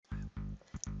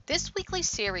This weekly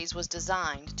series was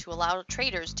designed to allow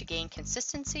traders to gain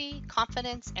consistency,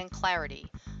 confidence, and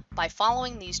clarity by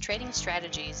following these trading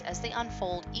strategies as they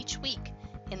unfold each week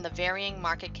in the varying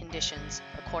market conditions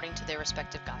according to their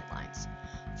respective guidelines.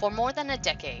 For more than a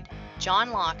decade,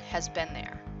 John Locke has been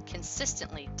there,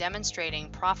 consistently demonstrating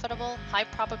profitable,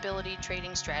 high-probability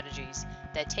trading strategies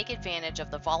that take advantage of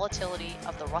the volatility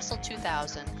of the Russell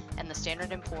 2000 and the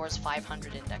Standard & Poor's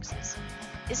 500 indexes.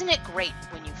 Isn't it great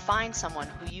when you find someone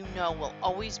who you know will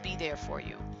always be there for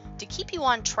you, to keep you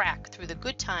on track through the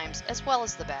good times as well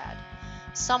as the bad?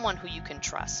 Someone who you can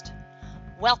trust.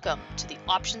 Welcome to the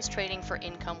Options Trading for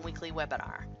Income weekly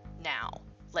webinar. Now,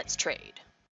 let's trade.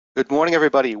 Good morning,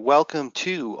 everybody. Welcome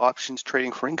to Options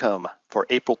Trading for Income for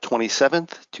April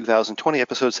 27th, 2020,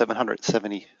 episode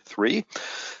 773.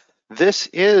 This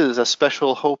is a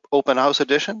special Hope Open House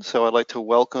edition, so I'd like to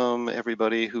welcome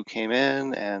everybody who came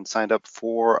in and signed up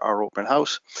for our open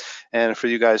house. And for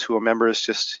you guys who are members,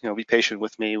 just be patient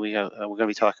with me. We're going to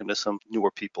be talking to some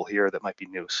newer people here that might be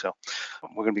new, so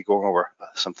we're going to be going over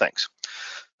some things.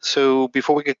 So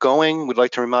before we get going, we'd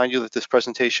like to remind you that this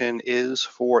presentation is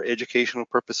for educational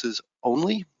purposes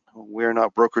only. We're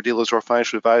not broker-dealers or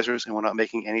financial advisors, and we're not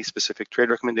making any specific trade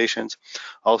recommendations.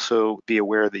 Also, be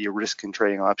aware that your risk in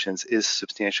trading options is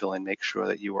substantial, and make sure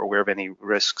that you are aware of any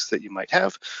risks that you might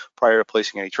have prior to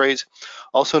placing any trades.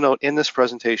 Also note, in this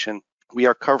presentation, we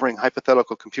are covering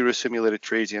hypothetical computer simulated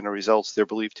trades and the results. They're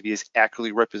believed to be as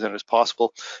accurately represented as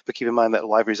possible, but keep in mind that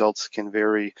live results can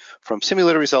vary from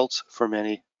simulated results for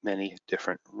many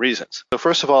different reasons. So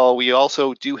first of all, we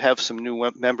also do have some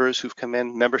new members who've come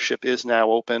in. Membership is now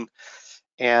open.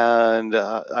 And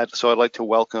so I'd like to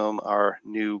welcome our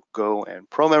new Go and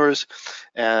Pro members.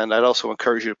 And I'd also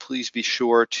encourage you to please be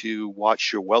sure to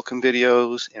watch your welcome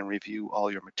videos and review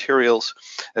all your materials,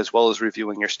 as well as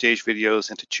reviewing your stage videos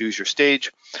and to choose your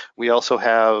stage. We also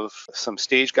have some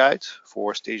stage guides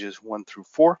for stages 1 through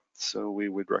 4. So we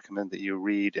would recommend that you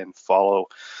read and follow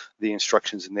the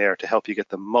instructions in there to help you get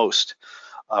the most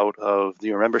out of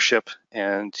your membership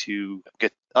and to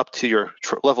get up to your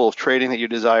level of trading that you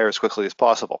desire as quickly as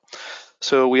possible.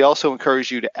 So we also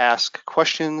encourage you to ask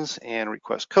questions and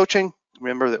request coaching.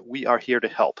 Remember that we are here to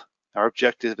help. Our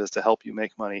objective is to help you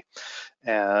make money,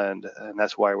 and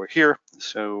that's why we're here.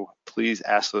 So please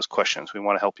ask those questions. We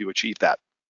want to help you achieve that.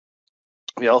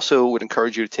 We also would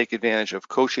encourage you to take advantage of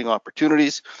coaching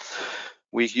opportunities.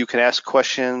 You can ask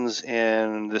questions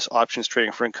in this Options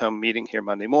Trading for Income meeting here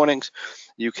Monday mornings.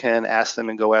 You can ask them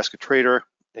and Go Ask a Trader,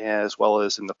 as well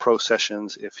as in the pro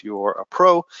sessions if you're a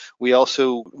pro. We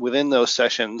also, within those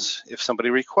sessions, if somebody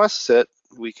requests it,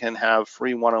 we can have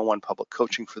free one-on-one public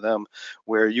coaching for them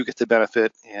where you get the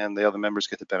benefit and the other members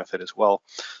get the benefit as well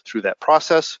through that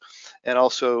process. And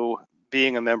also,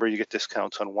 being a member, you get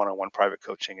discounts on one-on-one private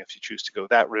coaching if you choose to go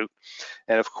that route.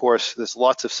 And of course, there's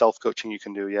lots of self-coaching you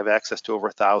can do. You have access to over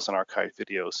 1,000 archived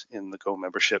videos in the Go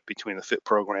membership between the FIT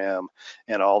program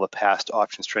and all the past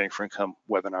Options Trading for Income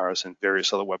webinars and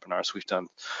various other webinars we've done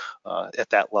at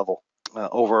that level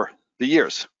over the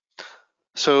years.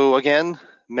 So again,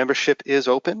 membership is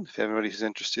open. If anybody's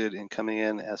interested in coming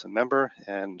in as a member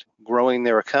and growing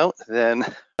their account, then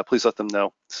please let them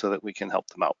know so that we can help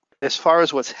them out. As far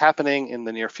as what's happening in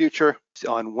the near future,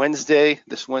 on Wednesday,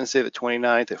 this Wednesday, the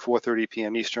 29th at 4:30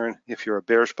 p.m. Eastern, if you're a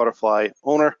Bearish Butterfly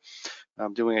owner,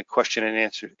 I'm doing a question and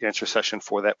answer session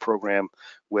for that program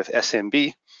with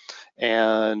SMB.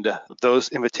 And those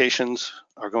invitations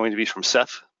are going to be from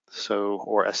Seth,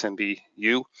 or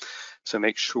SMBU. So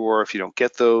make sure if you don't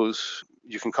get those,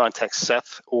 you can contact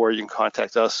Seth or you can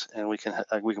contact us, and we can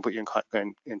put you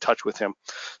in touch with him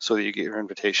so that you get your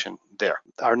invitation there.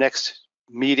 Our next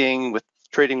meeting with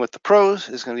Trading with the Pros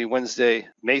is going to be Wednesday,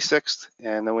 May 6th,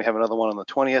 and then we have another one on the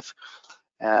 20th.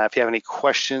 If you have any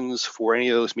questions for any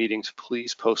of those meetings,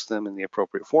 please post them in the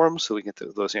appropriate forums so we can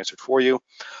get those answered for you.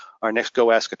 Our next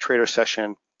Go Ask a Trader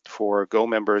session for Go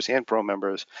members and Pro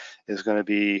members is going to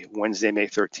be Wednesday, May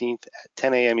 13th at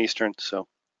 10 a.m. Eastern. So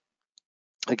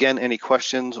again, any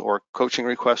questions or coaching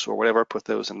requests or whatever, put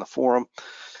those in the forum.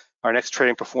 Our next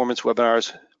Trading Performance webinar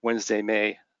is Wednesday,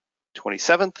 May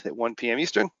 27th at 1 p.m.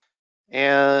 Eastern.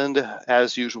 And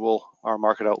as usual, our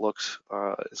market outlooks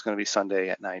is going to be Sunday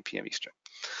at 9 p.m. Eastern.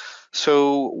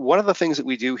 So one of the things that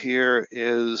we do here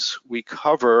is we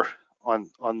cover on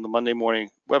the Monday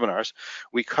morning webinars,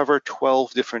 we cover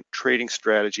 12 different trading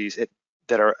strategies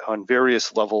that are on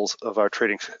various levels of our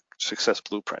trading success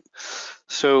blueprint.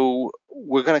 So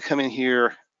we're going to come in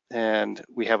here and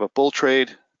we have a bull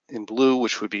trade in blue,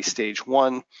 which would be stage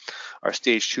 1. Our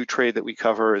stage 2 trade that we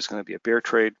cover is going to be a bear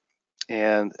trade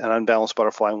and an unbalanced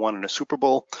butterfly 1 and a Super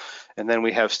Bowl. And then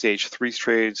we have stage 3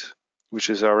 trades, which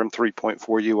is our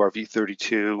M3.4U, our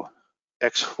V32,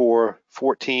 X4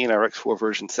 14, our X4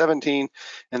 version 17,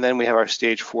 and then we have our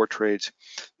stage 4 trades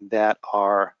that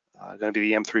are going to be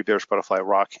the M3 Bearish Butterfly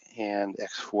Rock and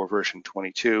X4 version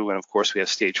 22, and of course we have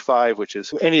stage 5, which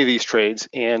is any of these trades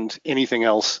and anything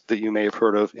else that you may have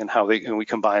heard of, and we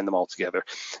combine them all together,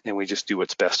 and we just do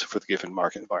what's best for the given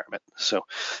market environment. So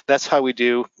that's how we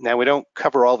do. Now, we don't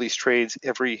cover all these trades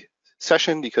every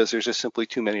session because there's just simply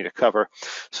too many to cover.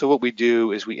 So what we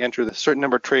do is we enter a certain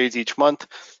number of trades each month,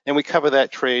 and we cover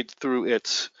that trade through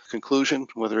its conclusion,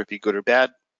 whether it be good or bad.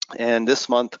 And this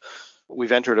month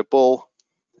we've entered a bull,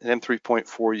 an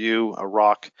M3.4U, a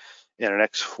rock, and an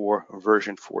X4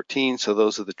 version 14. So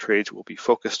those are the trades we'll be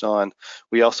focused on.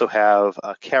 We also have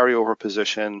a carryover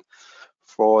position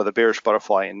for the bearish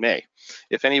butterfly in May.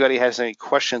 If anybody has any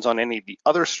questions on any of the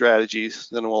other strategies,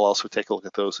 then we'll also take a look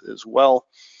at those as well.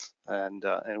 And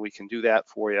we can do that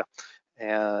for you.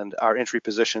 And our entry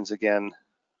positions, again,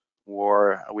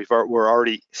 we're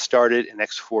already started in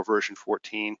X4 version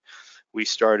 14. We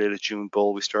started a June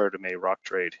bull, we started a May rock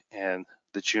trade, and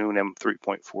the June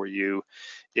M3.4U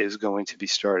is going to be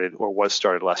started, or was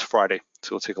started last Friday.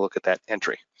 So we'll take a look at that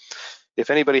entry. If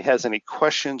anybody has any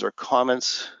questions or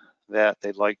comments that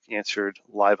they'd like answered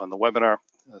live on the webinar,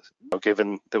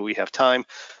 given that we have time,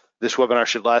 this webinar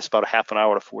should last about a half an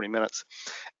hour to 40 minutes.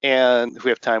 And if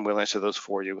we have time, we'll answer those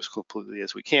for you as completely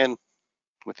as we can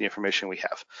with the information we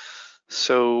have.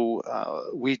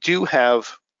 So we do have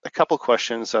a couple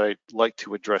questions that I'd like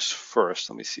to address first.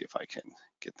 Let me see if I can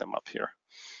get them up here.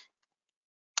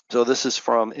 So this is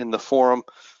from in the forum.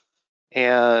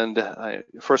 And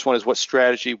first one is, what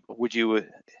strategy would you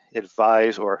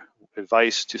advise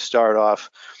to start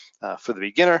off for the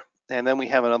beginner? And then we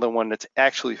have another one that's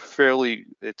actually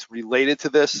it's related to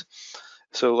this.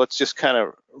 So let's just kind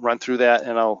of run through that,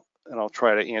 and I'll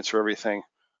try to answer everything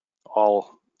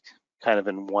all kind of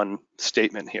in one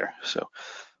statement here. So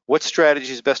what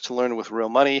strategy is best to learn with real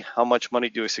money? How much money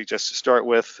do I suggest to start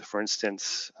with? For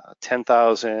instance,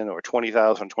 10,000 or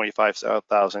 20,000,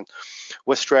 25,000.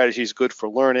 What strategy is good for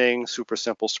learning? Super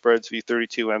simple spreads,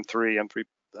 V32, M3,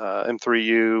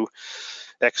 M3U,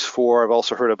 X4. I've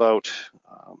also heard about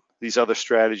these other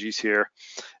strategies here,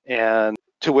 and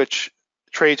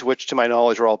trades which to my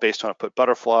knowledge are all based on a put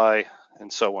butterfly,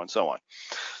 and so on, so on.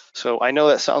 So I know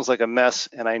that sounds like a mess,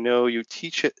 and I know you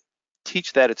teach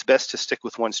that it's best to stick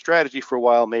with one strategy for a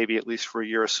while, maybe at least for a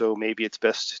year or so. Maybe it's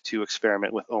best to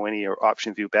experiment with ONE or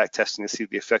option view backtesting to see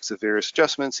the effects of various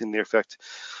adjustments and the effect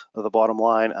of the bottom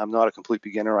line. I'm not a complete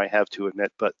beginner, I have to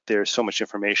admit, but there's so much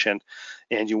information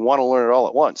and you want to learn it all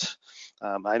at once.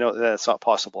 I know that's not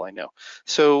possible, I know.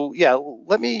 So yeah,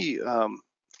 let me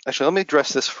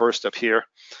address this first up here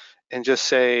and just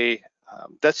say,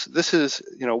 this is,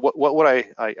 what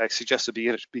I suggest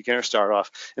a beginner start off,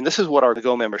 and this is what our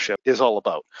Go membership is all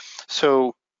about.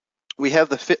 So we have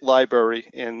the Fit library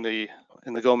in the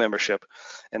Go membership,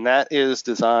 and that is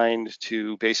designed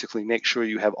to basically make sure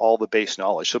you have all the base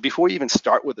knowledge. So before you even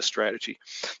start with the strategy,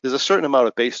 there's a certain amount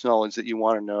of base knowledge that you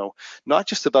want to know, not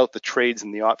just about the trades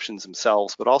and the options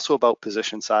themselves, but also about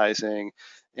position sizing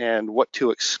and what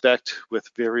to expect with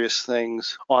various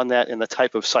things on that, and the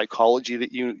type of psychology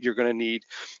that you're going to need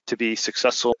to be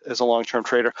successful as a long-term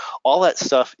trader. All that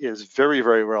stuff is very,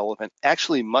 very relevant,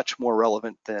 actually much more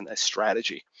relevant than a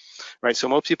strategy, right? So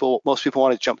most people want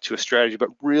to jump to a strategy,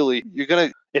 but really you're going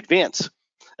to advance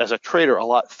as a trader a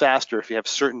lot faster if you have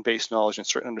certain base knowledge and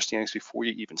certain understandings before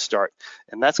you even start.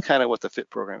 And that's kind of what the Fit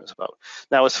program is about.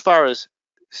 Now, as far as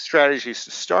strategies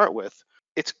to start with,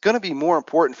 it's going to be more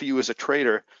important for you as a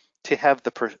trader to have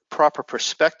the proper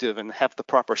perspective and have the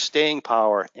proper staying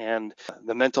power and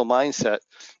the mental mindset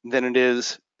than it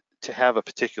is to have a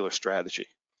particular strategy.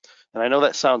 And I know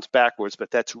that sounds backwards, but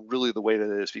that's really the way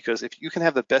that it is, because if you can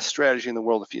have the best strategy in the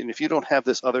world, if you don't have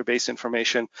this other base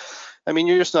information, I mean,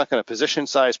 you're just not going to position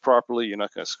size properly, you're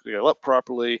not going to scale up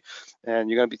properly, and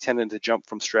you're going to be tending to jump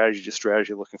from strategy to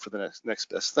strategy looking for the next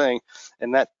best thing,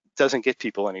 and that doesn't get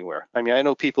people anywhere. I mean, I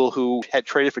know people who had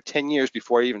traded for 10 years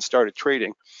before I even started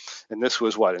trading, and this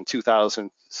was in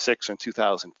 2006 and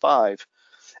 2005,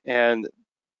 and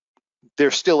they're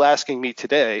still asking me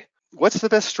today, what's the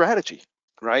best strategy,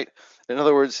 right? In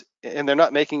other words, and they're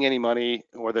not making any money,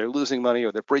 or they're losing money,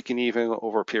 or they're breaking even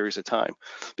over periods of time,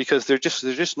 because they're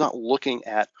just not looking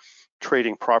at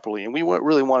trading properly. And we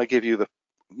really want to give you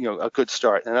a good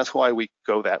start, and that's why we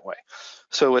go that way.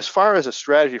 So as far as a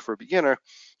strategy for a beginner,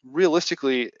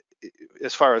 realistically,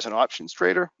 as far as an options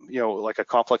trader, like a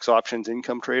complex options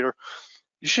income trader,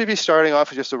 you should be starting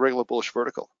off with just a regular bullish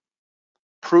vertical.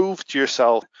 Prove to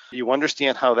yourself you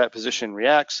understand how that position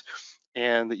reacts.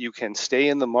 and that you can stay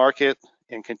in the market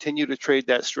and continue to trade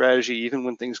that strategy even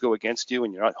when things go against you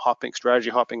and you're not strategy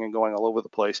hopping and going all over the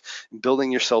place, and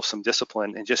building yourself some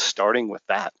discipline and just starting with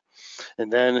that.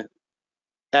 And then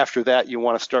after that, you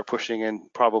want to start pushing in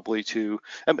probably to,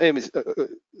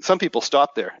 some people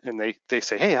stop there and they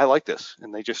say, hey, I like this,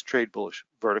 and they just trade bullish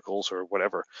verticals or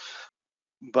whatever.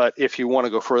 But if you want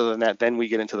to go further than that, then we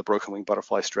get into the broken wing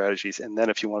butterfly strategies. And then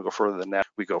if you want to go further than that,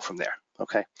 we go from there.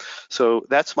 Okay. So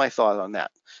that's my thought on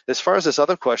that. As far as this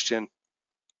other question,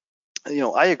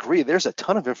 I agree. There's a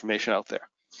ton of information out there,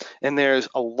 and there's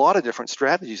a lot of different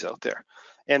strategies out there.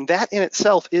 And that in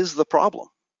itself is the problem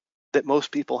that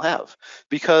most people have,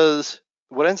 because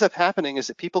what ends up happening is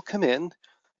that people come in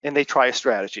and they try a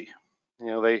strategy.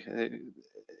 Maybe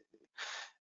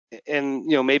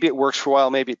it works for a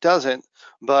while, maybe it doesn't,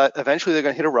 but eventually they're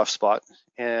going to hit a rough spot,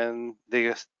 and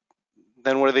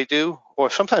then what do? Or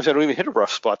sometimes they don't even hit a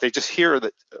rough spot. They just hear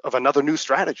of another new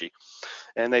strategy,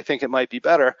 and they think it might be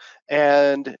better.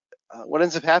 And what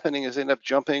ends up happening is they end up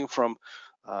jumping from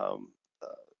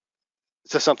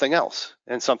to something else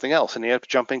and something else, and they end up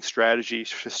jumping strategy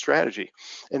to strategy.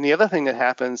 And the other thing that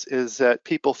happens is that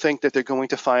people think that they're going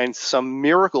to find some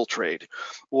miracle trade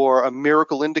or a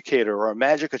miracle indicator or a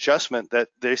magic adjustment, that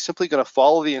they're simply going to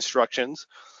follow the instructions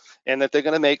and that they're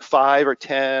going to make 5 or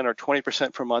 10 or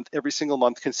 20% per month every single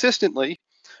month consistently,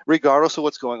 regardless of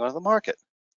what's going on in the market.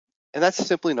 And that's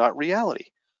simply not reality,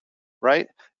 right?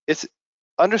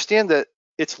 Understand that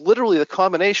it's literally the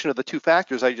combination of the two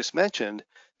factors I just mentioned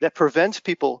that prevents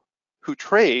people who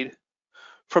trade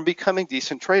from becoming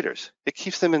decent traders. It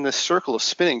keeps them in this circle of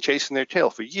spinning, chasing their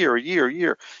tail for year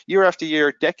after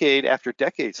year, decade after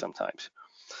decade sometimes.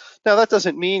 Now, that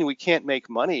doesn't mean we can't make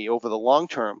money over the long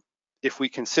term if we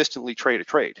consistently trade a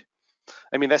trade.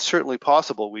 I mean, that's certainly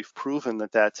possible. We've proven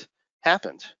that that's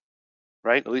happened,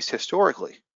 right? At least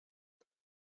historically.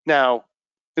 Now,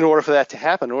 in order for that to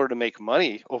happen, in order to make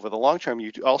money over the long term,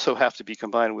 you also have to be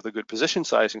combined with a good position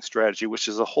sizing strategy, which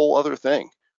is a whole other thing,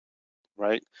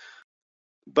 right?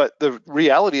 But the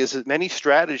reality is that many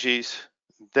strategies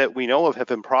that we know of have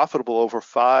been profitable over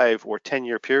 5 or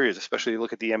 10-year periods, especially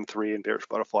look at the M3 and bearish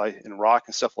butterfly and rock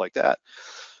and stuff like that.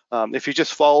 If you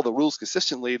just follow the rules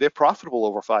consistently, they're profitable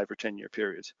over 5 or 10-year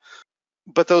periods.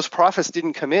 But those profits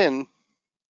didn't come in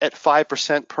at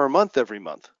 5% per month every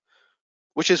month,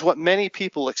 which is what many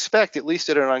people expect, at least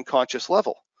at an unconscious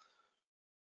level,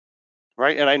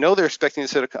 right? And I know they're expecting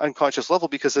this at an unconscious level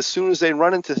because as soon as they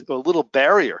run into a little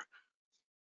barrier,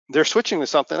 they're switching to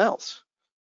something else,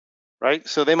 right?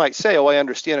 So they might say, oh, I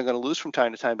understand I'm going to lose from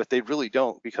time to time, but they really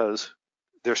don't, because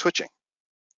they're switching,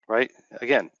 right?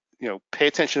 Again, pay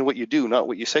attention to what you do, not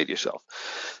what you say to yourself.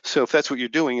 So if that's what you're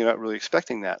doing, you're not really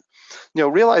expecting that.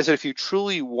 Realize that if you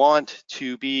truly want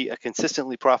to be a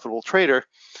consistently profitable trader,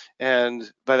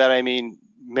 and by that I mean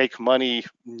make money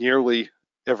nearly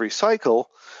every cycle,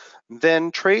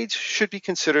 then trades should be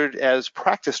considered as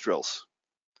practice drills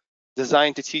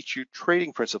designed to teach you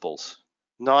trading principles,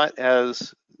 not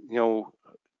as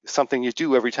something you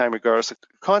do every time regardless of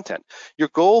content. Your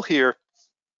goal here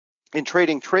in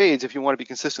trading trades, if you want to be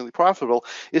consistently profitable,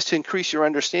 is to increase your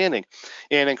understanding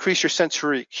and increase your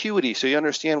sensory acuity, so you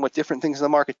understand what different things in the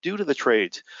market do to the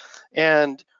trades,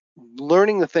 and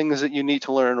learning the things that you need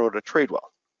to learn in order to trade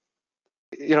well.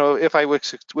 If I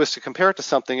was to compare it to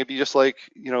something, it'd be just like,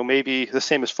 maybe the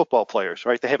same as football players,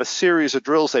 right? They have a series of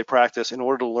drills they practice in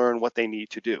order to learn what they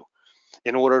need to do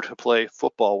in order to play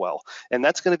football well. And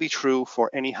that's going to be true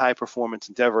for any high performance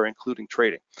endeavor, including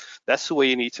trading. That's the way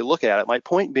you need to look at it. My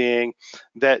point being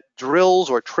that drills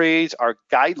or trades are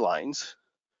guidelines.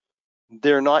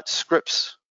 They're not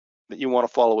scripts that you want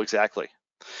to follow exactly.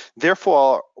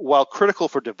 Therefore, while critical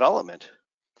for development,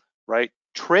 right,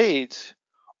 trades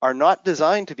are not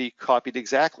designed to be copied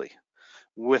exactly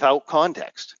without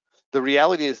context. The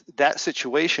reality is that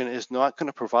situation is not going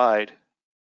to provide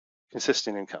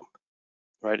consistent income.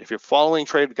 Right? If you're following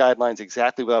trade guidelines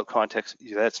exactly without context,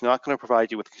 that's not going to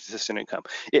provide you with consistent income.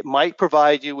 It might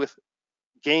provide you with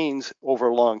gains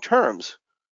over long terms,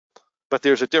 but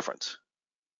there's a difference,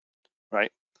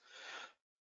 right?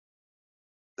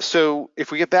 So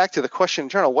if we get back to the question in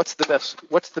general, what's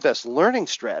the best learning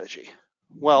strategy?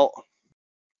 Well,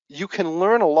 you can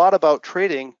learn a lot about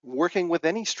trading working with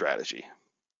any strategy,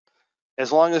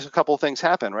 as long as a couple of things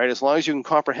happen, right? As long as you can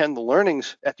comprehend the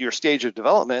learnings at your stage of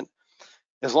development,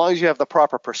 as long as you have the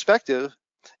proper perspective,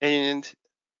 and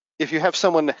if you have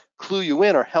someone clue you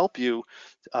in or help you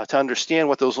to understand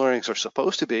what those learnings are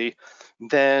supposed to be,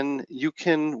 then you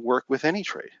can work with any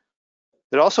trade.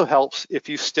 It also helps if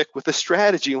you stick with the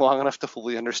strategy long enough to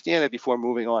fully understand it before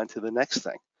moving on to the next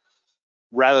thing.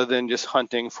 rather than just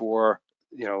hunting for,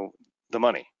 the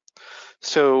money.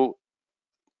 So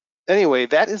anyway,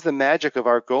 that is the magic of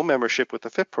our Go membership with the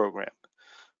FIP program,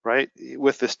 right?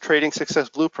 With this Trading Success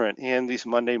Blueprint and these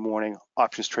Monday morning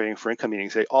options trading for income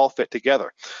meetings, they all fit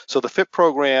together. So the FIP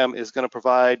program is going to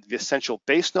provide the essential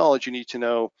base knowledge you need to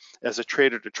know as a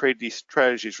trader to trade these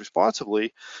strategies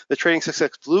responsibly. The Trading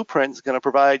Success Blueprint is going to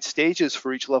provide stages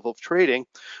for each level of trading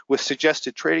with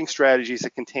suggested trading strategies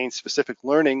that contain specific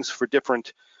learnings for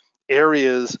different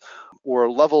areas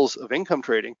or levels of income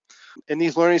trading. And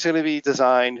these learnings are going to be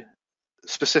designed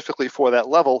specifically for that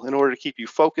level in order to keep you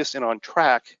focused and on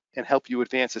track and help you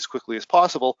advance as quickly as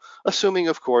possible, assuming,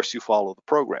 of course, you follow the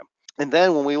program. And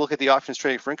then when we look at the options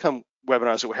trading for income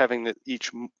webinars that we're having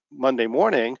each Monday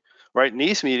morning, right, in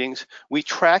these meetings, we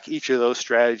track each of those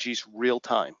strategies real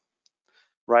time,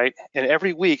 right? And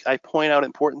every week I point out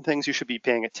important things you should be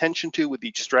paying attention to with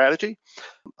each strategy.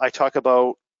 I talk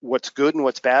about what's good and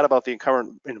what's bad about the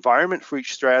current environment for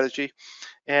each strategy,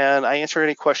 and I answer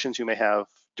any questions you may have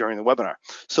during the webinar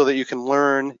so that you can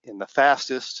learn in the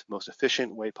fastest, most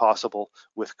efficient way possible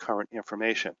with current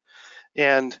information.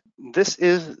 And this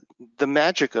is the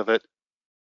magic of it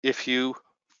if you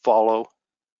follow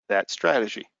that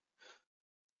strategy,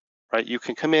 right? You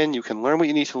can come in, you can learn what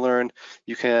you need to learn,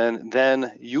 you can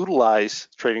then utilize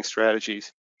trading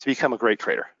strategies to become a great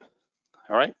trader.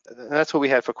 All right, and that's what we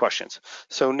had for questions.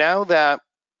 So now that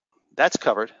that's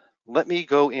covered, let me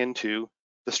go into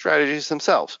the strategies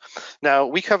themselves. Now,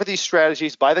 we cover these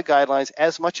strategies by the guidelines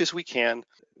as much as we can,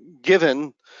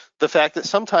 given the fact that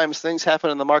sometimes things happen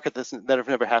in the market that have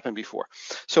never happened before.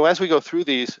 So as we go through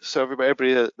these, so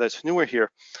everybody that's newer here,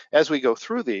 as we go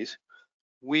through these,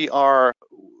 we are,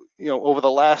 over the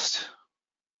last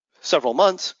several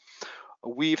months,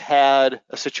 we've had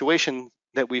a situation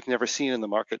that we've never seen in the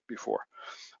market before.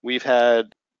 We've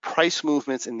had price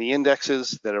movements in the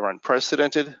indexes that are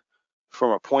unprecedented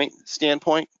from a point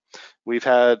standpoint. We've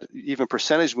had even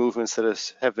percentage movements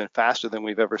that have been faster than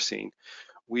we've ever seen.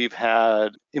 We've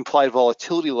had implied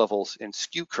volatility levels and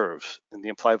skew curves in the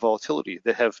implied volatility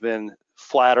that have been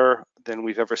flatter than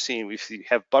we've ever seen. We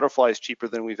have butterflies cheaper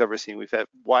than we've ever seen. We've had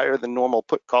wider than normal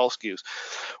put call skews.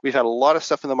 We've had a lot of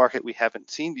stuff in the market we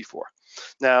haven't seen before.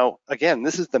 Now, again,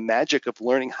 this is the magic of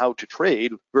learning how to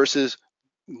trade versus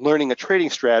learning a trading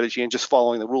strategy and just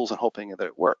following the rules and hoping that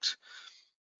it works.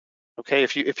 Okay,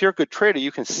 if you're a good trader,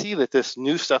 you can see that this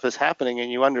new stuff is happening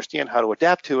and you understand how to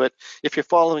adapt to it. If you're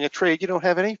following a trade, you don't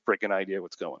have any freaking idea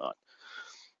what's going on,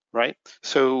 right?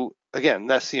 So again,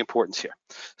 that's the importance here.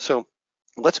 So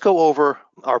let's go over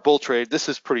our bull trade. This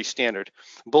is pretty standard.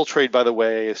 Bull trade, by the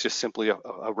way, is just simply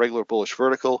a regular bullish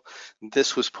vertical.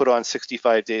 This was put on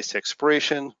 65 days to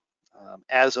expiration.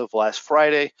 As of last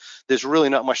Friday, there's really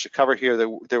not much to cover here.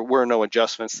 There were no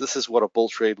adjustments. This is what a bull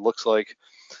trade looks like.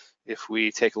 If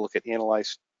we take a look at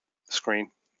Analyze screen,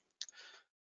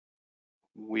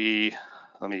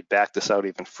 let me back this out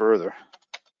even further.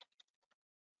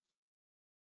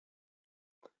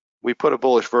 We put a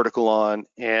bullish vertical on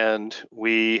and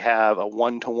we have a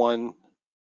 1-to-1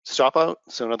 stop out.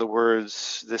 So in other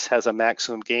words, this has a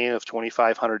maximum gain of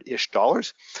 $2,500-ish.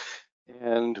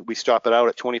 And we stop it out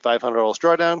at $2,500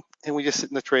 drawdown, and we just sit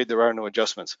in the trade. There are no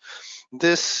adjustments.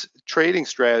 This trading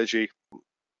strategy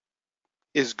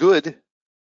is good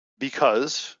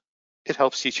because it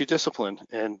helps teach you discipline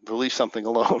and leave something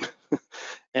alone.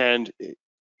 And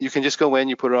you can just go in,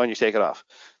 you put it on, you take it off.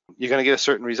 You're going to get a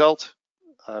certain result.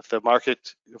 If the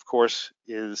market, of course,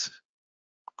 is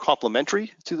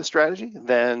complementary to the strategy,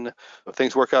 then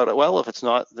things work out well. If it's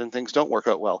not, then things don't work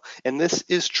out well. And this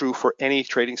is true for any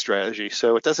trading strategy.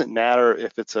 So it doesn't matter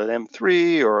if it's an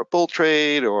M3 or a bull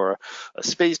trade or a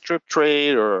space trip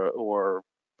trade or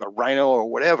a rhino or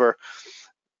whatever.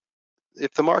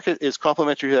 If the market is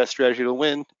complementary to that strategy, it'll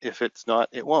win. If it's not,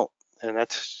 it won't. And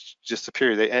that's just a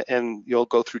period. And you'll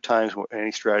go through times where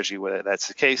any strategy where that's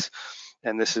the case.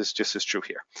 And this is just as true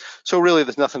here. So really,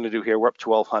 there's nothing to do here. We're up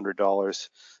 $1,200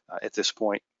 at this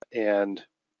point, and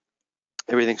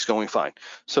everything's going fine.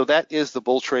 So that is the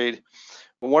bull trade.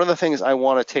 One of the things I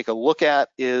want to take a look at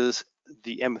is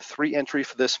the M3 entry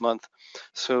for this month.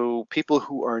 So people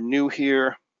who are new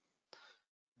here,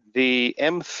 the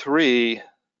M3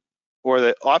 or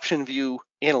the option view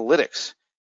analytics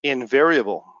in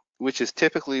variable, which is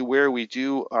typically where we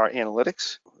do our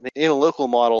analytics. The analytical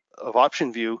model of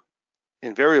option view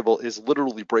in variable is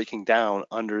literally breaking down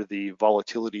under the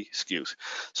volatility skews.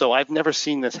 So I've never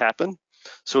seen this happen.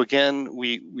 So again,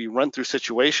 we run through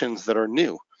situations that are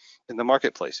new in the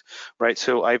marketplace, right?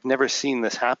 So I've never seen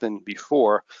this happen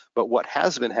before, but what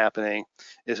has been happening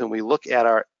is when we look at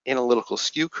our analytical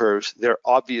skew curves, they're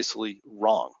obviously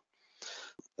wrong.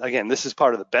 again, this is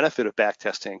part of the benefit of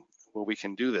backtesting where we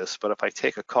can do this. But if I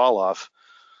take a call off,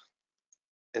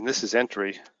 and this is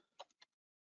entry,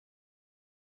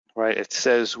 right? It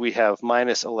says we have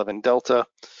minus 11 delta,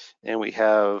 and we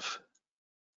have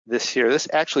this here. This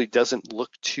actually doesn't look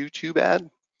too bad,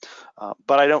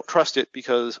 but I don't trust it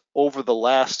because over the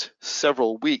last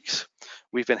several weeks,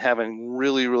 we've been having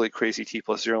really crazy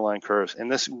T+0 line curves,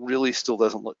 and this really still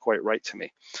doesn't look quite right to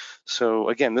me. So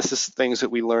again, this is things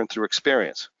that we learn through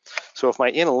experience. So if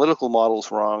my analytical model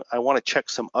is wrong, I want to check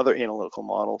some other analytical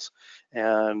models,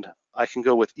 and I can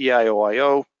go with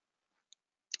EIOIO.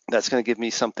 That's going to give me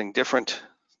something different.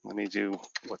 Let me do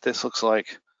what this looks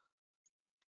like.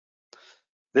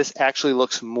 This actually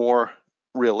looks more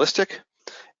realistic.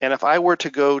 And if I were to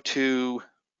go to,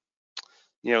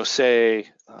 say,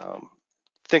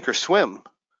 Thinkorswim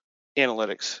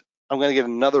analytics, I'm going to get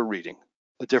another reading,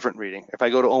 a different reading. If I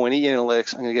go to O&E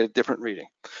analytics, I'm going to get a different reading.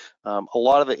 A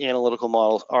lot of the analytical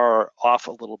models are off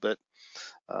a little bit.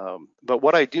 But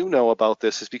what I do know about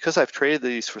this is because I've traded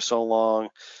these for so long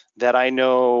that I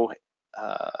know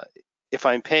if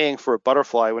I'm paying for a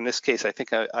butterfly, in this case, I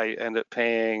think I end up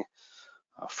paying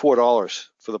 $4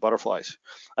 for the butterflies.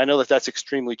 I know that that's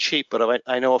extremely cheap, but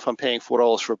I know if I'm paying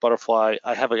 $4 for a butterfly,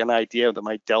 I have an idea that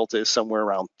my delta is somewhere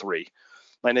around 3.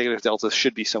 My negative delta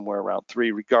should be somewhere around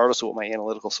 3, regardless of what my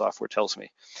analytical software tells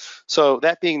me. So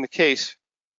that being the case,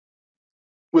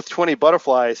 with 20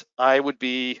 butterflies, I would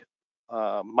be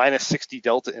minus 60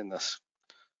 delta in this.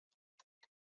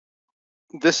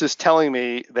 This is telling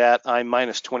me that I'm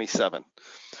minus 27.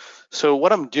 So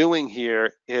what I'm doing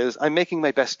here is I'm making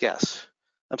my best guess.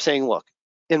 I'm saying, look,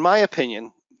 in my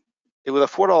opinion, with a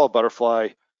 $4 butterfly,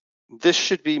 this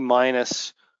should be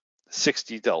minus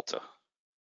 60 delta.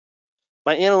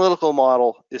 My analytical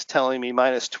model is telling me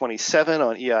minus 27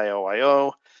 on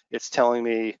EIOIO. It's telling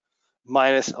me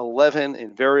minus 11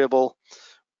 in variable.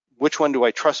 Which one do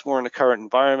I trust more in the current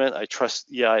environment? I trust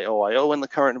EIOIO in the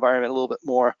current environment a little bit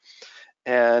more.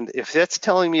 And if that's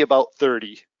telling me about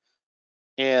 30,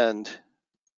 and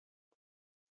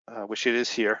which it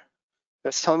is here,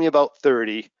 that's telling me about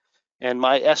 30, and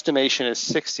my estimation is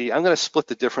 60, I'm going to split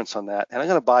the difference on that, and I'm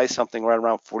going to buy something right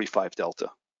around 45 delta.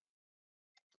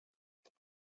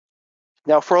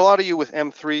 Now, for a lot of you with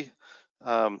M3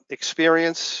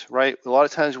 experience, right, a lot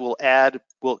of times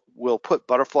we'll put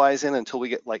butterflies in until we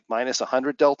get like minus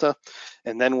 100 delta,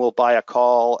 and then we'll buy a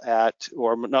call at,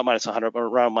 or not minus 100, but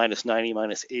around minus 90,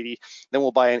 minus 80. Then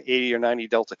we'll buy an 80 or 90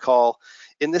 delta call.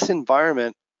 In this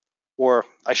environment, or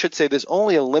I should say, there's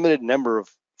only a limited number of,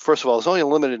 first of all, there's only a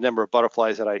limited number of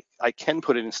butterflies that I can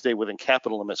put in and stay within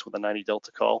capital limits with a 90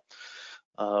 delta call,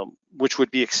 which would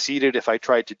be exceeded if I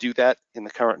tried to do that in the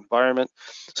current environment.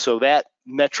 So that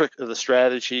metric of the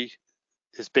strategy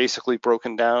is basically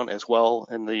broken down as well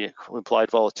in the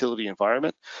implied volatility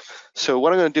environment. So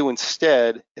what I'm going to do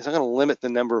instead is I'm going to limit the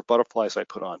number of butterflies I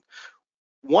put on.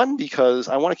 One, because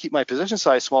I want to keep my position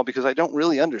size small because I don't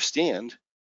really understand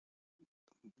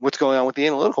what's going on with the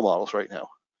analytical models right now,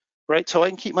 right? So I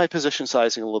can keep my position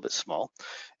sizing a little bit small,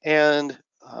 and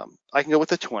I can go with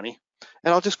the 20,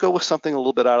 and I'll just go with something a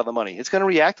little bit out of the money. It's going to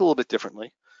react a little bit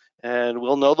differently, and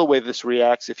we'll know the way this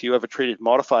reacts if you ever traded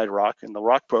modified ROC in the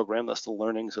ROC program. That's the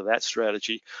learnings of that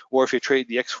strategy. Or if you trade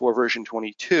the X4 version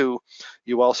 22,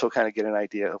 you also kind of get an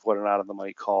idea of what an out of the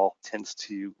money call tends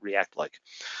to react like.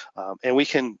 And we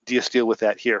can just deal with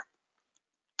that here.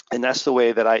 And that's the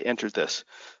way that I entered this.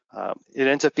 It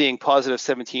ends up being positive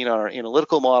 17 on our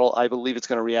analytical model. I believe it's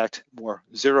going to react more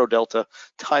 0 delta.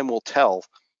 Time will tell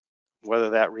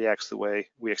whether that reacts the way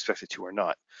we expect it to or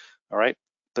not. All right,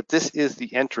 but this is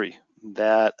the entry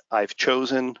that I've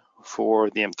chosen for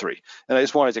the M3. And I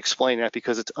just wanted to explain that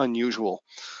because it's unusual.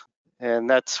 And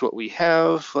that's what we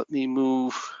have. Let me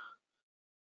move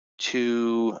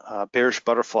to bearish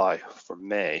butterfly for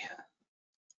May.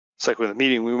 It's like with a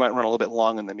meeting, we might run a little bit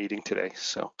long in the meeting today.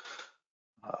 So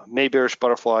May bearish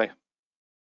butterfly.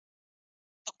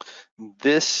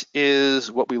 This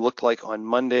is what we looked like on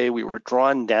Monday. We were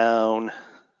drawn down,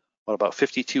 what, about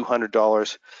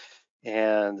 $5,200.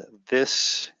 And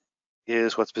this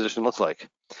is what the position looks like.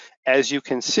 As you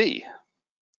can see,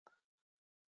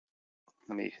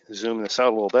 let me zoom this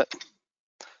out a little bit.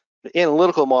 The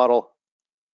analytical model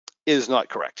is not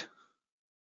correct.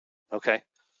 Okay.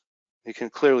 You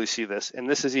can clearly see this, and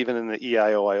this is even in the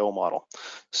EIOIO model.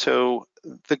 So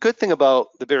the good thing about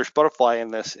the bearish butterfly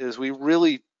in this is we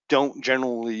really don't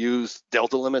generally use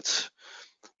delta limits.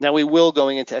 Now we will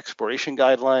going into expiration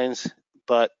guidelines,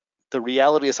 but the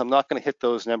reality is I'm not going to hit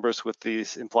those numbers with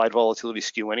these implied volatility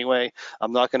skew anyway.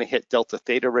 I'm not going to hit delta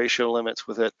theta ratio limits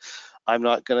with it. I'm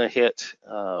not going to hit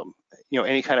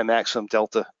any kind of maximum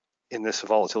delta in this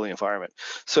volatility environment.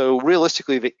 So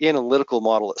realistically, the analytical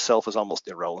model itself is almost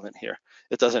irrelevant here.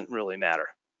 It doesn't really matter,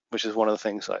 which is one of the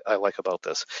things I like about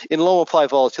this. In low implied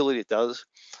volatility, it does,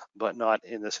 but not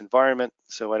in this environment,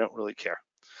 so I don't really care.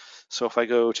 So if I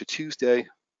go to Tuesday,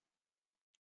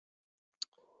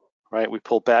 right, we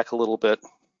pull back a little bit,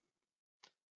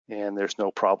 and there's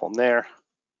no problem there.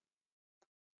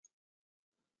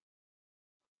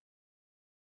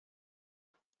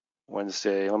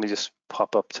 Wednesday, let me just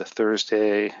pop up to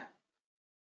Thursday.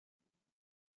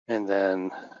 And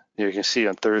then you can see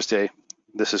on Thursday,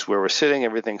 this is where we're sitting,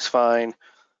 everything's fine.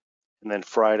 And then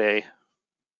Friday,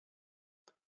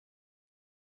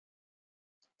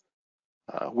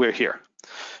 we're here.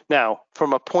 Now,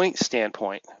 from a point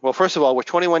standpoint, well, first of all, with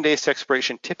 21 days to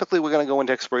expiration, typically we're going to go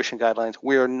into expiration guidelines.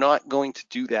 We are not going to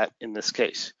do that in this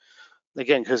case.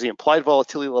 Again, because the implied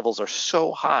volatility levels are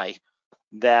so high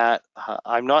that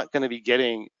I'm not going to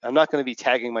be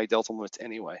tagging my delta limits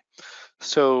anyway.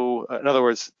 So in other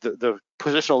words, the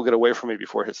position will get away from me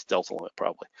before it hits the delta limit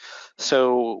probably.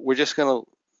 So we're just going to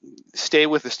stay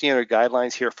with the standard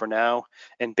guidelines here for now.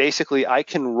 And basically I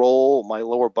can roll my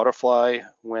lower butterfly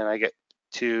when I get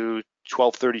to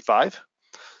 1235.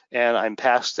 And I'm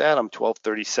past that, I'm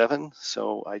 1237.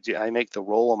 So I make the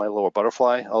roll on my lower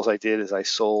butterfly. All I did is I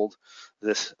sold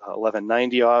this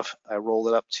 1190 off. I rolled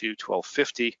it up to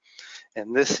 1250.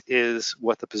 And this is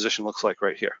what the position looks like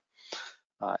right here.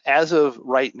 As of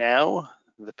right now,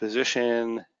 the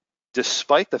position,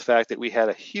 despite the fact that we had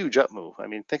a huge up move, I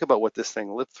mean, think about what this thing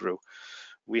lived through.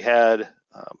 We had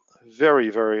a very,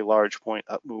 very large point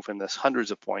up move in this,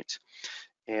 hundreds of points,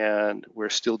 and we're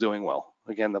still doing well.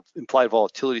 Again, the implied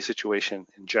volatility situation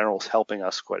in general is helping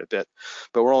us quite a bit,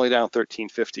 but we're only down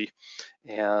 1350,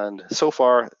 and so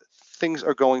far things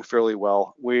are going fairly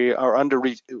well. We are under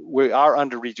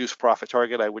reduced profit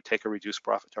target. I would take a reduced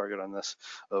profit target on this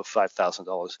of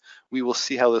 $5,000. We will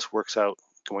see how this works out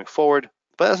going forward,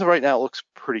 but as of right now, it looks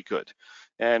pretty good.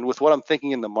 And with what I'm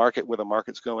thinking in the market, where the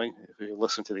market's going, if you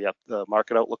listen to the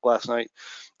market outlook last night,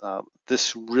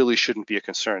 this really shouldn't be a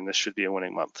concern. This should be a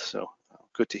winning month. So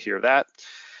good to hear that.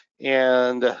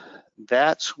 And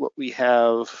that's what we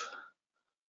have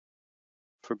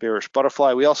for bearish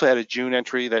butterfly. We also had a June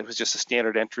entry that was just a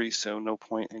standard entry, so no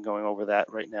point in going over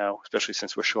that right now, especially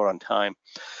since we're short on time.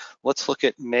 Let's look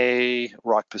at May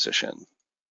rock position.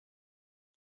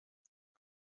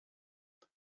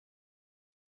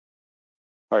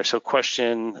 All right, so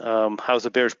question, how's the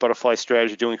bearish butterfly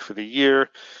strategy doing for the year?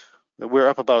 We're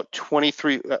up about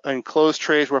 23, in closed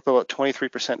trades, we're up about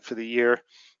 23% for the year,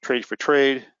 trade for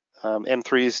trade.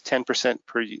 M3 is 10%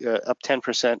 up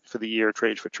 10% for the year,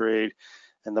 trade for trade.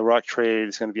 And the rock trade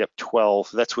is going to be up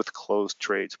 12. That's with closed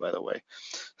trades, by the way.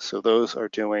 So those are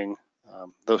doing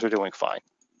fine.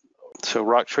 So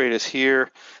rock trade is here.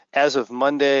 As of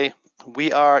Monday,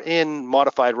 we are in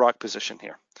modified rock position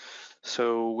here.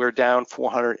 So we're down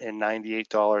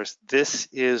 $498. This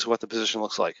is what the position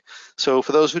looks like. So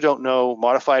for those who don't know,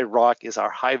 modified rock is our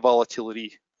high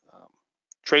volatility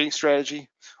trading strategy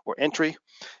or entry.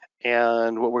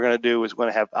 And what we're going to do is we're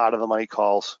going to have out of the money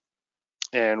calls,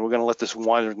 and we're going to let this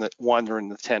wander in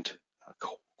the tent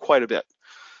quite a bit.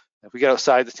 If we get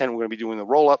outside the tent, we're going to be doing the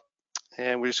roll up,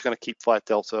 and we're just going to keep flat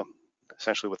delta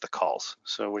essentially with the calls.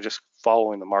 So we're just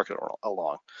following the market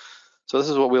along. So this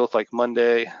is what we look like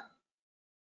Monday.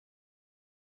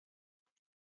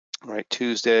 All right,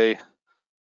 Tuesday,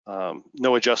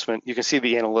 no adjustment. You can see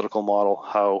the analytical model,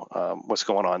 how what's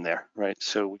going on there, right?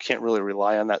 So we can't really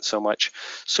rely on that so much.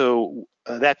 So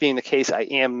that being the case, I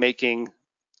am making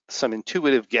some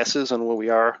intuitive guesses on where we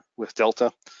are with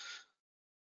delta.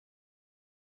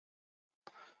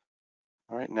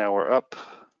 All right, now we're up.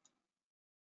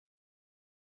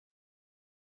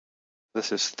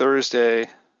 This is Thursday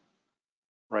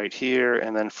right here,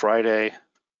 and then Friday.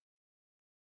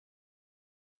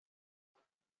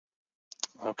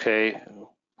 Okay,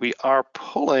 we are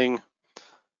pulling.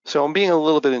 So I'm being a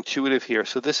little bit intuitive here.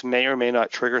 So this may or may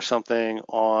not trigger something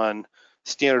on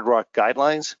standard rock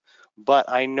guidelines, but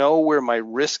I know where my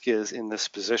risk is in this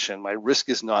position. My risk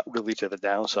is not really to the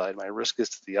downside. My risk is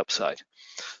to the upside.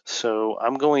 So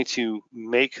I'm going to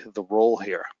make the roll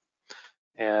here.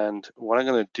 And what I'm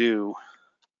going to do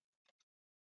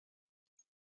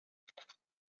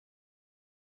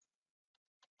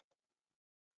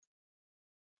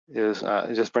is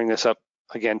just bring this up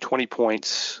again, 20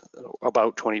 points,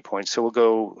 about 20 points. So we'll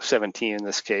go 17 in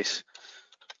this case.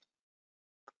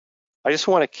 I just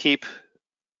want to keep,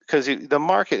 because the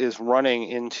market is running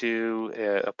into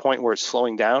a point where it's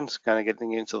slowing down. It's kind of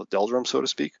getting into the doldrum, so to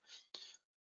speak.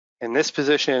 And this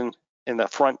position in the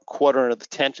front quadrant of the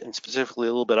tent, and specifically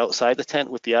a little bit outside the tent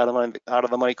with the out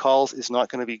of the money calls, is not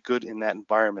going to be good in that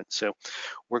environment. So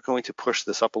we're going to push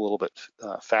this up a little bit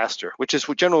faster, which is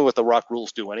generally what the rock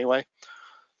rules do anyway.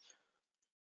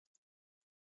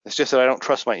 It's just that I don't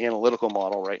trust my analytical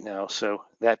model right now. So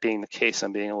that being the case,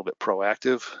 I'm being a little bit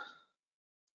proactive.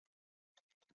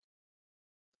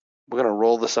 We're going to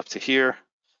roll this up to here,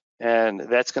 and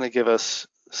that's going to give us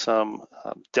some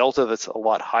delta that's a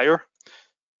lot higher.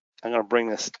 I'm going to bring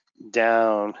this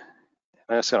down.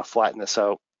 I'm just going to flatten this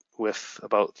out with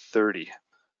about 30.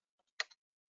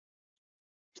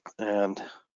 And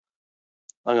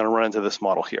I'm going to run into this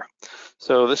model here.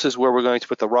 So this is where we're going to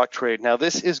put the rock trade. Now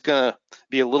this is going to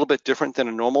be a little bit different than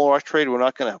a normal rock trade. We're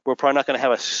probably not going to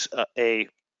have a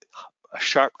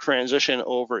sharp transition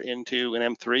over into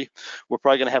an M3. We're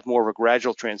probably going to have more of a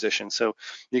gradual transition. So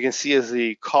you can see as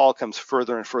the call comes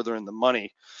further and further in the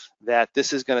money that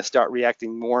this is going to start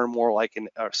reacting more and more like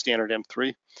a standard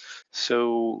M3.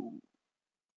 So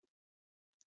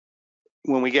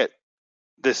when we get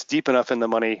this deep enough in the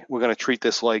money, we're going to treat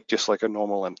this like just like a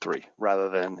normal M3 rather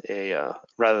than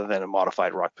a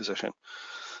modified rock position.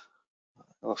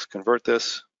 Let's convert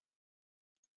this,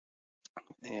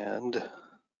 and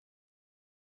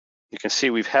you can see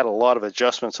we've had a lot of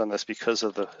adjustments on this because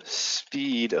of the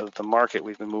speed of the market.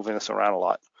 We've been moving this around a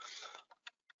lot.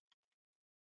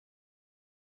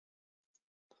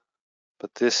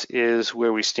 But this is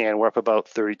where we stand. We're up about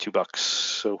 32 bucks,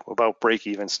 so about break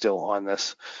even still on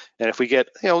this. And if we get,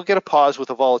 we'll get a pause with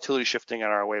the volatility shifting on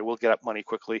our way, we'll get up money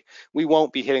quickly. We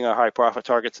won't be hitting our high profit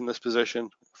targets in this position.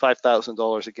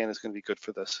 $5,000 again is going to be good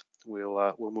for this.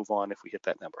 We'll move on if we hit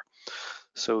that number.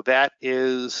 So that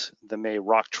is the May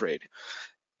rock trade,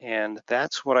 and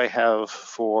that's what I have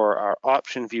for our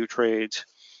option view trades.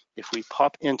 If we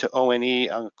pop into ONE,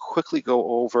 I'll quickly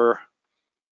go over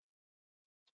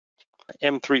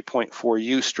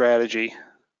M3.4U strategy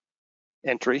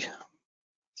entry.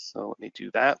 So let me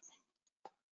do that.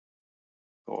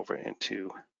 Go over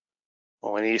into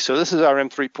ONE. So this is our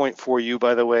M3.4U,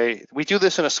 by the way. We do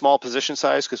this in a small position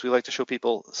size because we like to show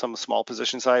people some small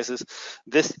position sizes.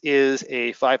 This is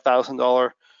a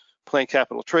 $5,000 plain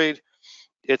capital trade.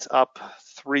 It's up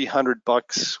 300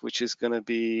 bucks, which is going to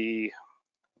be,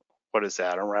 what is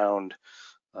that, around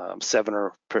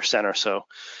 7% or so.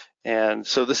 And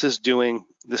so this is doing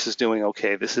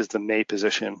okay. This is the May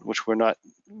position, which we're not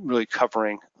really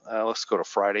covering. Let's go to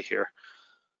Friday here,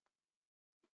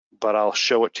 but I'll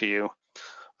show it to you.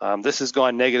 This has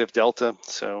gone negative delta,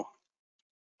 so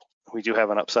we do have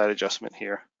an upside adjustment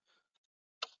here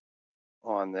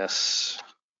on this,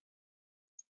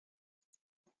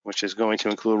 which is going to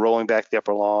include rolling back the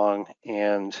upper long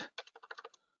and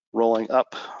rolling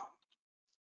up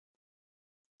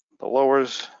the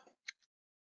lowers.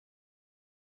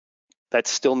 That's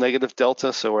still negative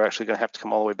delta, so we're actually going to have to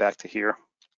come all the way back to here.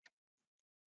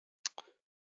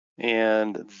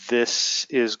 And this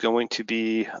is going to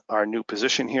be our new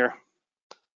position here.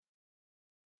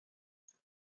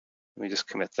 Let me just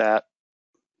commit that.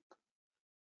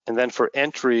 And then for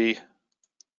entry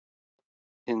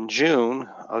in June,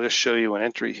 I'll just show you an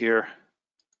entry here.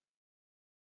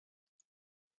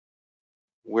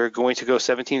 We're going to go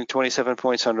 17 to 27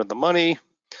 points under the money,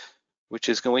 which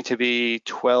is going to be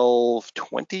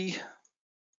 1220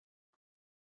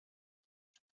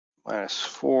 minus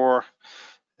 4.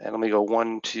 And let me go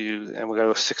 1, 2, and we're going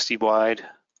to go 60 wide.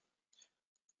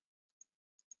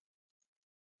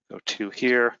 Go 2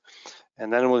 here.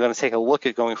 And then we're going to take a look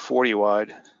at going 40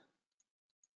 wide.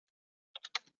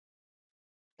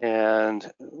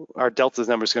 And our delta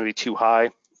number is going to be too high.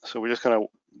 So we're just going to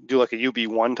do like a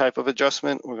UB1 type of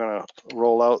adjustment. We're going to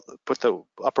roll out, put the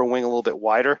upper wing a little bit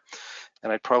wider.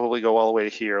 And I'd probably go all the way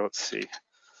to here. Let's see.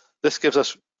 This gives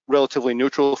us relatively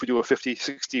neutral if we do a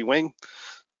 50-60 wing.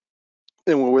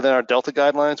 And we're within our delta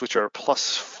guidelines, which are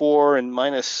 +4 and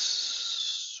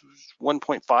minus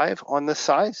 1.5 on this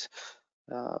size,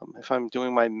 if I'm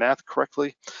doing my math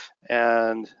correctly.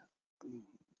 And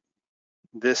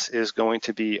this is going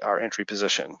to be our entry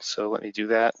position. So let me do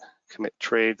that. Commit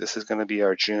trade. This is going to be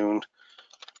our June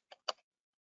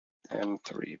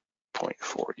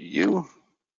M3.4U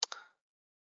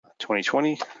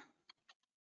 2020.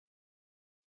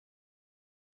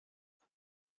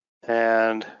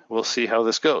 And we'll see how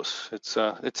this goes.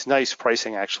 It's nice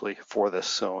pricing actually for this,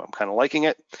 so I'm kind of liking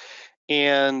it.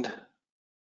 And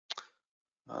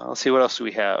let's see, what else do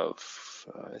we have?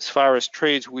 As far as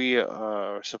trades we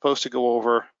are supposed to go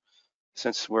over,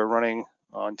 since we're running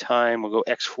on time, we'll go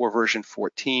X4 version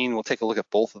 14. We'll take a look at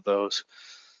both of those.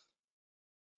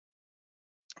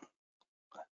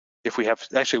 if we have,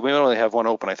 actually, we only have one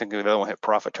open. I think the other one hit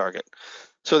profit target.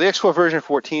 So the X4 version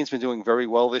 14 has been doing very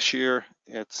well this year.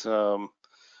 It's,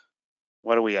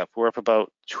 what are we up? We're up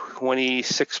about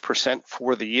 26%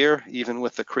 for the year, even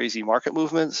with the crazy market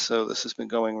movements. So this has been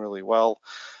going really well.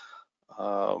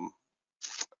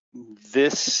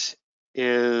 This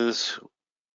is,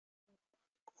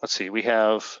 let's see, we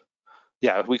have,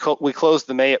 yeah, we closed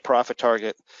the May at profit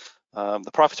target.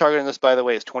 The profit target in this, by the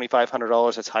way, is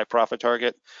 $2,500. That's high profit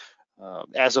target.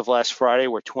 As of last Friday,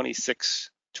 we're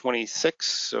 26.26,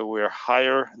 so we're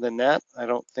higher than that. I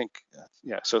don't think,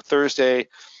 yeah, so Thursday,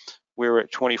 we were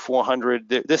at 2,400.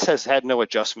 This has had no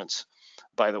adjustments,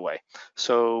 by the way.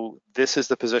 So this is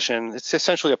the position. It's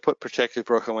essentially a put protected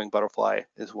broken wing butterfly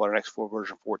is what an X4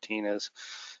 version 14 is.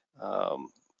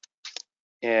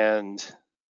 And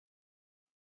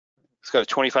it's got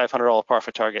a $2,500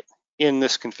 profit target in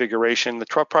this configuration.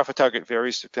 The profit target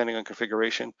varies depending on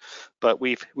configuration, but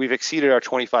we've exceeded our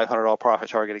 $2,500 profit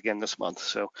target again this month.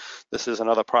 So this is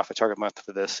another profit target month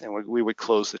for this, and we would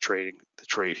close the trade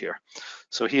here.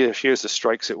 So here's the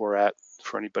strikes that we're at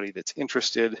for anybody that's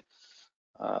interested.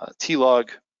 T-log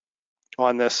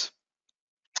on this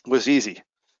was easy.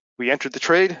 We entered the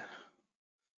trade,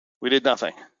 we did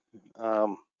nothing,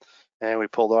 and we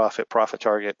pulled off at profit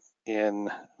target in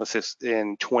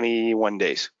 21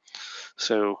 days.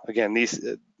 So again,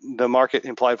 the market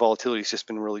implied volatility has just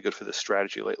been really good for this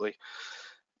strategy lately,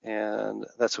 and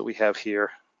that's what we have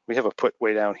here. We have a put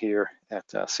way down here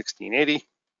at 1680.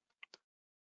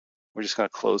 We're just going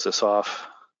to close this off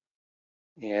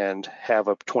and have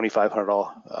a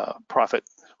 $2,500 profit.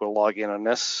 We'll log in on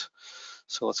this.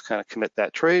 So let's kind of commit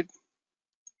that trade.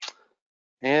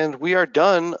 And we are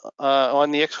done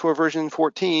on the X4 version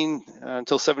 14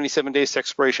 until 77 days to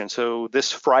expiration. So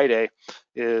this Friday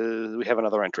we have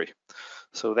another entry.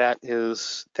 So that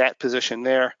is that position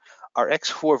there. Our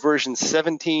X4 version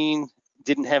 17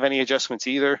 didn't have any adjustments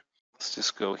either. Let's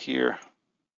just go here.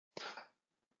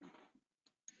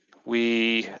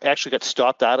 We actually got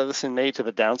stopped out of this in May to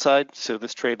the downside. So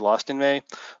this trade lost in May,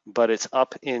 but it's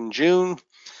up in June.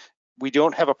 We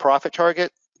don't have a profit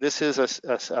target. This is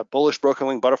a bullish broken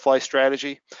wing butterfly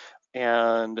strategy.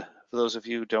 And for those of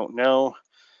you who don't know,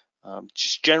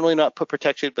 it's generally not put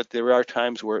protected, but there are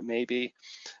times where it may be.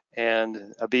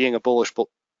 And being a bullish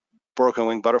broken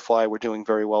wing butterfly, we're doing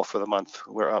very well for the month.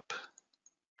 We're up.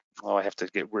 Oh, I have to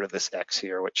get rid of this X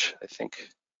here, which I think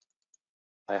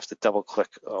I have to double click.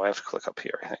 Oh, I have to click up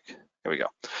here, I think. Here we go.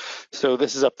 So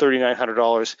this is up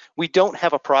 $3,900. We don't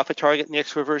have a profit target in the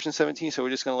X4 version 17, so we're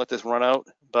just going to let this run out.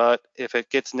 But if it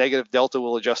gets negative delta,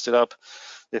 we'll adjust it up.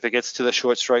 If it gets to the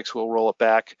short strikes, we'll roll it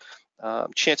back.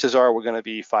 Chances are we're going to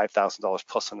be $5,000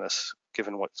 plus on this,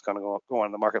 given what's going to go on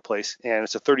in the marketplace. And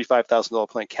it's a $35,000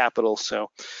 planned capital, so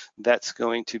that's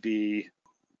going to be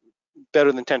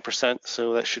better than 10%,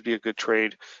 so that should be a good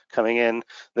trade coming in.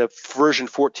 The version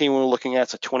 14 we're looking at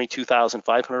is a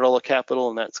 $22,500 capital,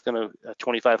 and that's going to a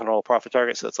 $2,500 profit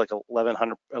target, so that's like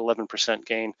 11%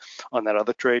 gain on that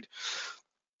other trade.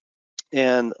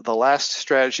 And the last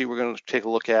strategy we're going to take a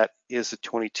look at is the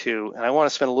 22, and I want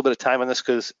to spend a little bit of time on this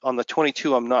because on the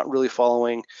 22 I'm not really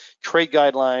following trade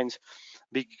guidelines,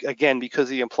 again because of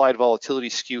the implied volatility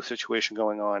skew situation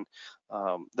going on.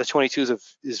 The 22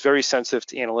 is very sensitive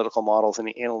to analytical models, and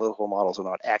the analytical models are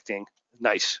not acting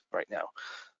nice right now.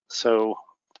 So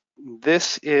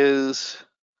this is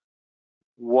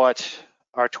what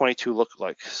our 22 looked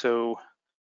like. So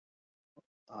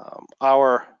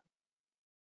our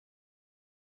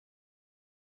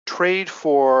trade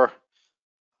for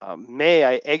May,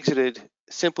 I exited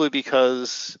simply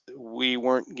because we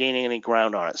weren't gaining any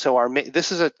ground on it. So our May,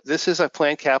 this is a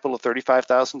planned capital of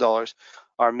 $35,000.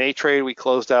 Our May trade we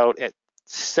closed out at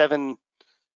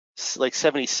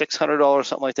 $7,600,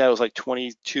 something like that. It was like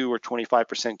 22 or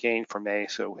 25% gain for May.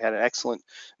 So we had an excellent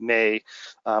May.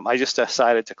 I just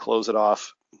decided to close it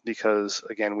off because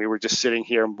again, we were just sitting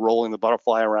here rolling the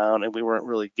butterfly around and we weren't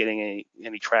really getting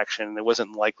any traction, and it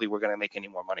wasn't likely we're going to make any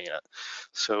more money in it.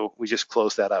 So we just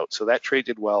closed that out. So that trade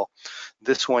did well.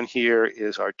 This one here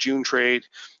is our June trade,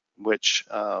 which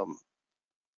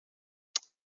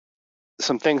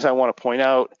some things I want to point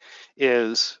out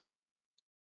is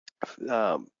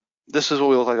this is what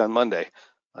we look like on Monday.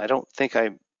 I don't think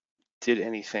I did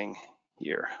anything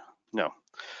here. No.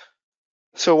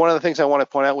 So one of the things I want to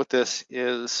point out with this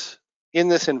is in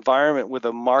this environment with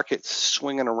the market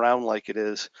swinging around like it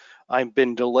is, I've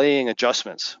been delaying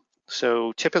adjustments.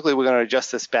 So typically we're going to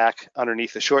adjust this back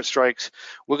underneath the short strikes.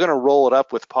 We're going to roll it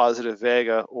up with positive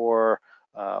Vega or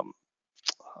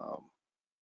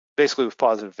basically with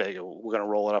positive Vega, we're going to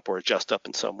roll it up or adjust up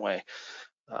in some way.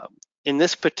 In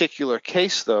this particular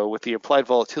case, though, with the implied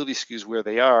volatility skews where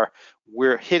they are,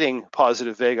 we're hitting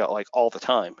positive vega like all the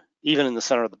time, even in the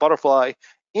center of the butterfly,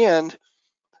 and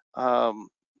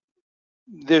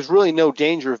there's really no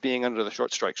danger of being under the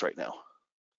short strikes right now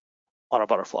on a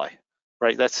butterfly,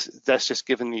 right? That's just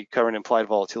given the current implied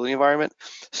volatility environment.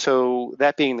 So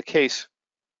that being the case,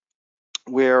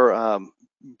 we're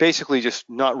basically just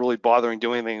not really bothering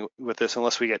doing anything with this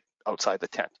unless we get outside the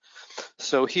tent.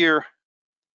 So here,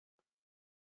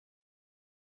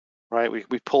 right,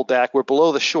 we pulled back. We're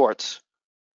below the shorts,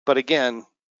 but again,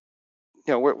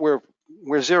 you know,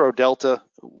 we're zero delta.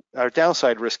 Our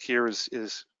downside risk here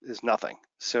is nothing.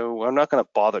 So I'm not going to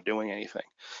bother doing anything.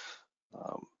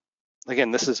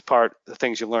 Again, this is part of the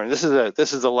things you learn. This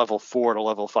is a level 4 to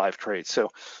level 5 trade. So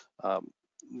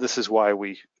this is why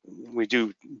we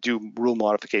do rule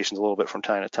modifications a little bit from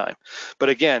time to time. But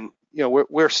again, you know,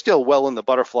 we're still well in the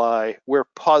butterfly. We're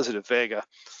positive vega.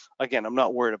 Again, I'm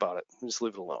not worried about it. Just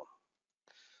leave it alone.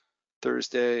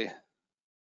 Thursday, a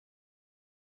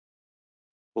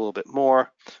little bit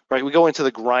more, right? We go into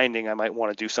the grinding. I might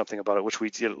want to do something about it, which we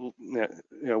did. You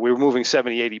know, we were moving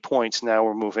 70, 80 points. Now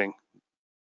we're moving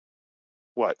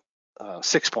what?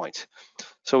 6 points.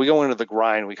 So we go into the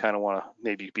grind. We kind of want to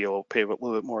maybe be able to pay a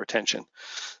little bit more attention.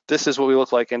 This is what we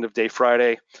look like end of day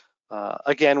Friday.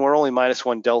 Again, we're only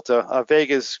 -1 delta.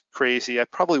 Vega's crazy. I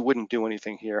probably wouldn't do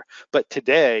anything here. But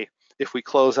today, if we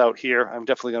close out here, I'm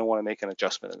definitely going to want to make an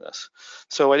adjustment in this.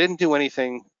 So I didn't do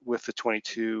anything with the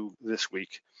 22 this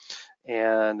week.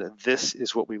 And this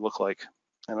is what we look like.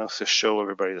 And I'll just show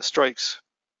everybody the strikes.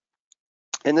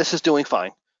 And this is doing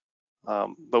fine.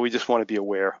 But we just want to be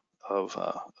aware of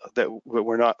that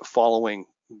we're not following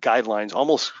guidelines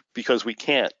almost because we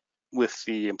can't with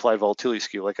the implied volatility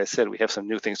skew. Like I said, we have some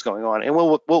new things going on, and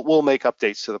we'll make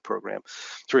updates to the program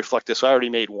to reflect this. So I already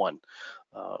made one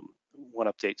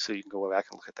update, so you can go back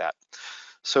and look at that.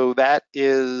 So that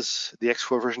is the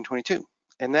X4 version 22.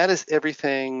 And that is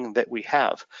everything that we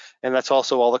have. And that's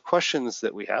also all the questions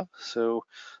that we have. So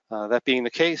that being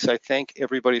the case, I thank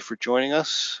everybody for joining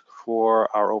us for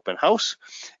our open house.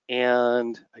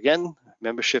 And again,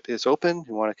 membership is open.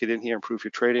 You want to get in here, improve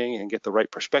your trading, and get the right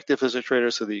perspective as a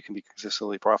trader so that you can be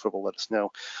consistently profitable, let us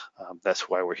know. That's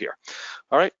why we're here.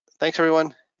 All right, thanks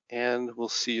everyone, and we'll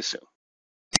see you soon.